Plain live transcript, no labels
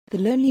The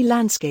lonely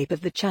landscape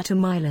of the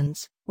Chatham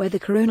Islands, where the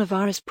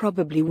coronavirus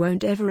probably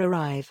won't ever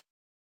arrive.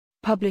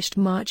 Published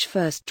March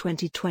 1,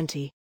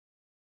 2020.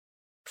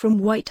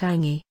 From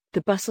Waitangi,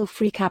 the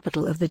bustle-free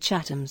capital of the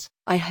Chathams,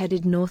 I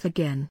headed north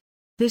again.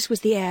 This was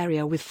the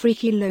area with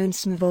freaky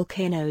lonesome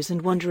volcanoes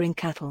and wandering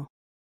cattle.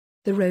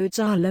 The roads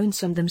are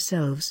lonesome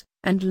themselves,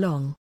 and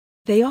long.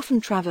 They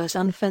often traverse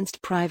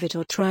unfenced private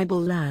or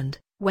tribal land,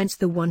 whence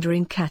the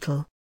wandering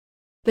cattle.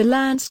 The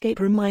landscape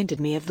reminded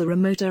me of the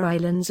remoter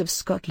islands of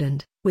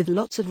Scotland, with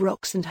lots of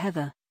rocks and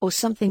heather, or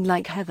something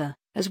like heather,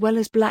 as well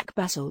as black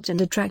basalt and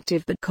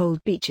attractive but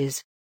cold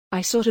beaches.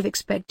 I sort of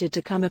expected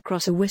to come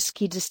across a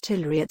whiskey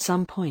distillery at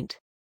some point.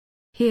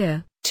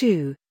 Here,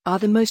 too, are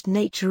the most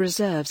nature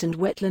reserves and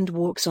wetland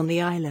walks on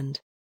the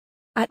island.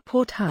 At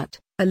Port Hutt,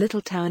 a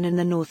little town in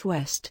the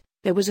northwest,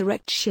 there was a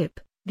wrecked ship,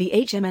 the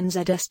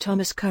HMNZS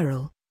Thomas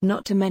Currell,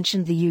 not to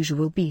mention the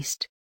usual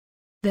beast.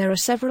 There are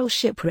several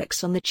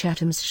shipwrecks on the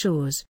Chathams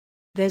shores.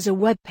 There's a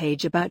web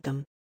page about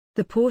them.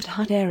 The Port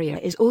Hutt area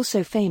is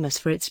also famous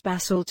for its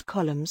basalt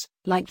columns,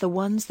 like the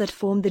ones that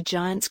form the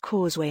Giant's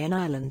Causeway in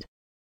Ireland.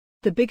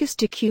 The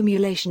biggest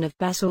accumulation of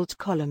basalt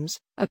columns,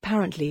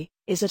 apparently,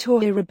 is at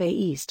Oira Bay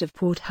east of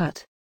Port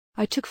Hutt.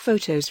 I took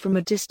photos from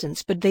a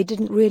distance, but they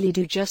didn't really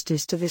do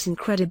justice to this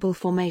incredible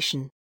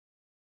formation.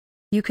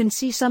 You can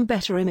see some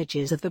better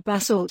images of the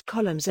basalt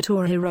columns at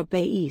Oira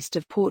Bay east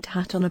of Port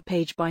Hutt on a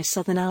page by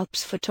Southern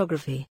Alps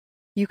Photography.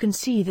 You can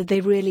see that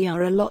they really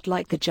are a lot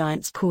like the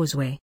Giant's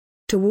Causeway.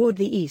 Toward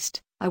the east,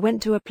 I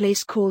went to a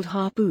place called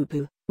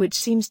Hapupu, which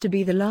seems to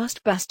be the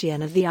last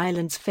bastion of the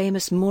island's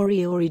famous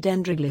Moriori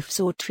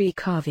dendroglyphs or tree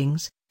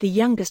carvings, the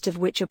youngest of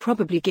which are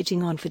probably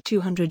getting on for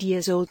 200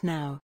 years old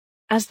now.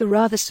 As the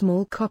rather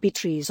small copy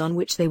trees on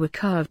which they were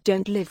carved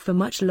don't live for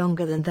much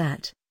longer than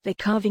that, their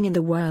carving in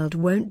the wild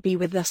won't be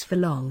with us for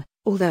long,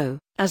 although,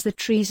 as the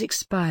trees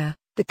expire,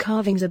 the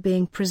carvings are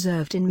being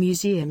preserved in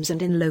museums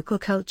and in local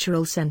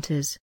cultural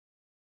centers.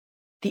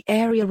 The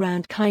area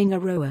around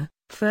Kaingaroa,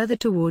 further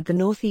toward the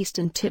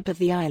northeastern tip of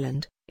the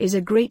island, is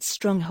a great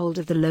stronghold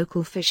of the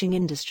local fishing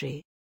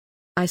industry.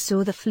 I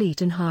saw the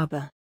fleet in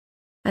harbor.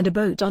 And a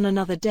boat on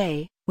another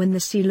day, when the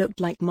sea looked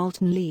like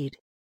molten lead.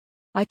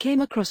 I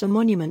came across a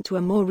monument to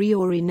a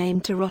Moriori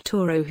named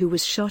Tarotoro who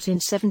was shot in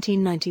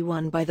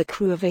 1791 by the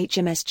crew of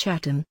HMS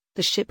Chatham,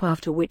 the ship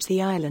after which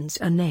the islands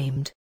are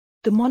named.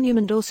 The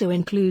monument also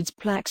includes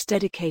plaques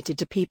dedicated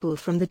to people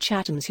from the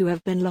Chathams who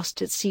have been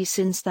lost at sea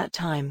since that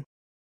time.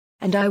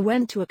 And I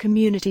went to a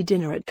community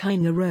dinner at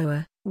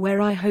Kaingaroa, where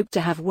I hoped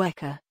to have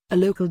weka, a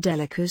local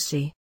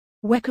delicacy.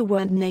 Weka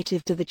weren't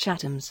native to the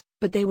Chathams,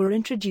 but they were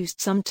introduced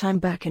some time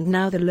back and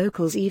now the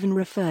locals even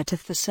refer to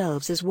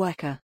themselves as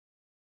weka.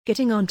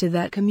 Getting onto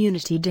that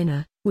community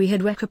dinner, we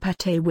had weka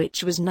pate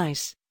which was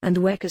nice, and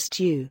weka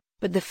stew,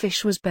 but the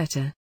fish was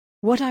better.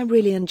 What I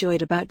really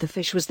enjoyed about the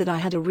fish was that I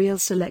had a real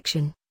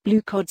selection: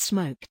 blue cod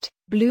smoked,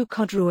 blue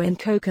cod raw in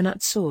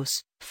coconut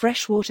sauce,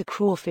 freshwater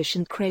crawfish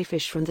and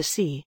crayfish from the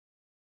sea.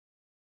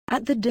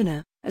 At the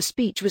dinner, a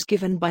speech was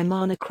given by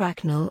Mana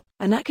Cracknell,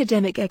 an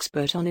academic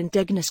expert on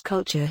indigenous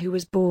culture who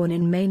was born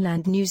in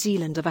mainland New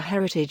Zealand of a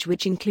heritage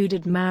which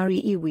included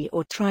Maori iwi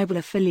or tribal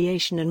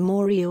affiliation and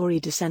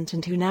Moriori descent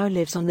and who now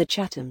lives on the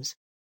Chathams.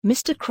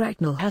 Mr.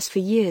 Cracknell has for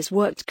years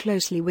worked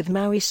closely with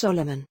Maui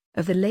Solomon,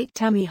 of the late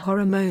Tami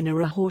Horomona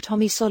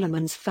Rahotomi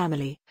Solomon's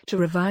family, to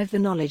revive the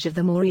knowledge of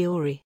the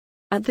Moriori.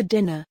 At the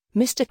dinner,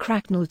 Mr.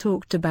 Cracknell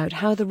talked about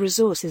how the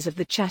resources of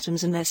the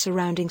Chathams and their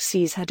surrounding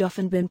seas had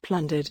often been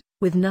plundered,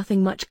 with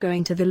nothing much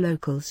going to the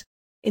locals.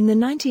 In the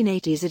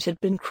 1980s it had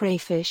been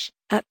crayfish.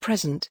 At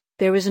present,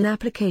 there is an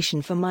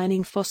application for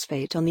mining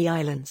phosphate on the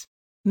islands.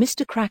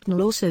 Mr.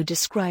 Cracknell also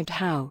described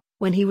how,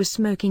 when he was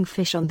smoking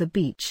fish on the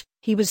beach,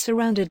 he was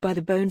surrounded by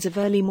the bones of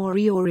early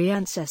Moriori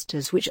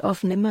ancestors which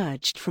often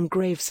emerged from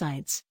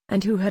gravesites,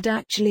 and who had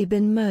actually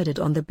been murdered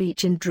on the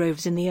beach in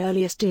droves in the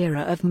earliest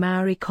era of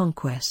Maori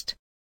conquest.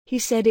 He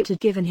said it had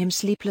given him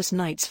sleepless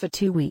nights for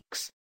 2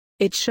 weeks.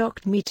 It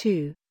shocked me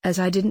too, as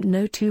I didn't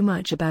know too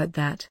much about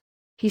that.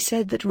 He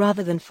said that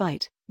rather than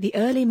fight, the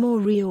early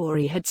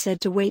Moriori had said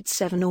to wait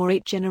 7 or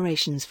 8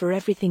 generations for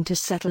everything to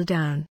settle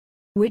down.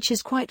 Which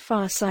is quite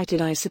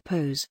far-sighted I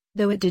suppose,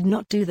 though it did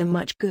not do them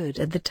much good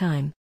at the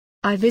time.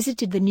 I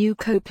visited the new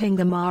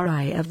Kōpinga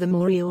Marae of the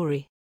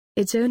Moriori.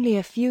 It's only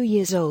a few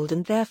years old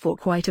and therefore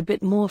quite a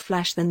bit more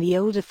flash than the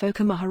older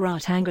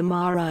Whakamaharatanga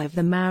Marae of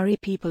the Maori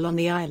people on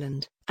the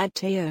island, at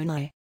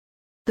Taonai.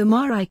 The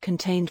Marae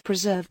contained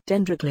preserved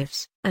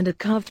dendroglyphs, and a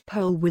carved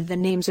pole with the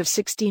names of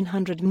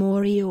 1,600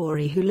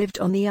 Moriori who lived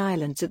on the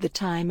islands at the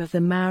time of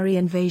the Maori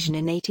invasion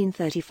in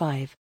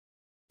 1835.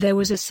 There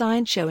was a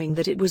sign showing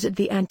that it was at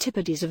the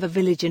antipodes of a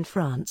village in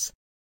France.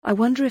 I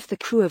wonder if the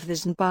crew of the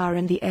Zanbar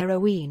and the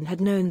Eroine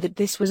had known that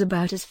this was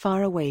about as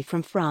far away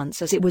from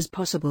France as it was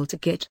possible to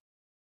get.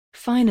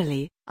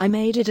 Finally, I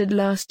made it at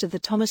last to the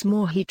Thomas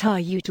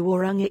Mohitau to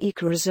Oranga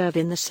Eco Reserve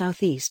in the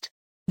southeast.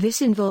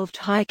 This involved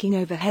hiking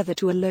over heather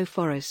to a low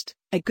forest,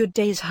 a good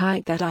day's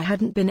hike that I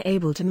hadn't been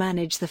able to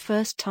manage the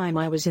first time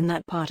I was in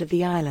that part of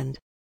the island.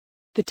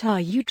 The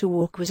Tayuta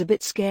walk was a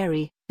bit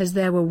scary, as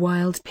there were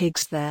wild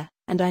pigs there,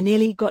 and I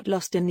nearly got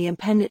lost in the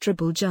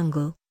impenetrable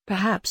jungle,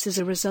 perhaps as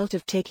a result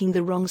of taking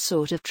the wrong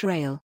sort of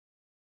trail.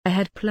 I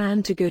had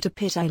planned to go to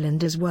Pitt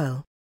Island as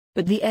well,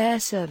 but the air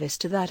service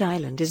to that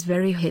island is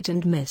very hit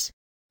and miss.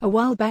 A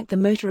while back the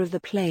motor of the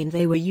plane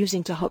they were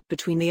using to hop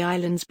between the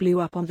islands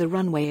blew up on the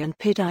runway and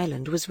Pitt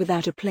Island was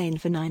without a plane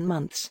for 9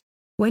 months.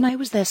 When I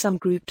was there some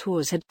group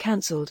tours had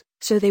cancelled,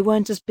 so they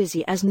weren't as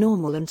busy as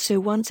normal, and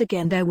so once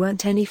again there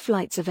weren't any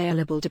flights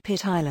available to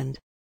Pitt Island.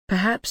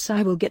 Perhaps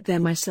I will get there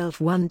myself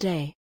one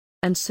day.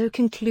 And so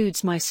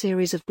concludes my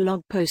series of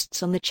blog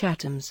posts on the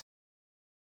Chathams.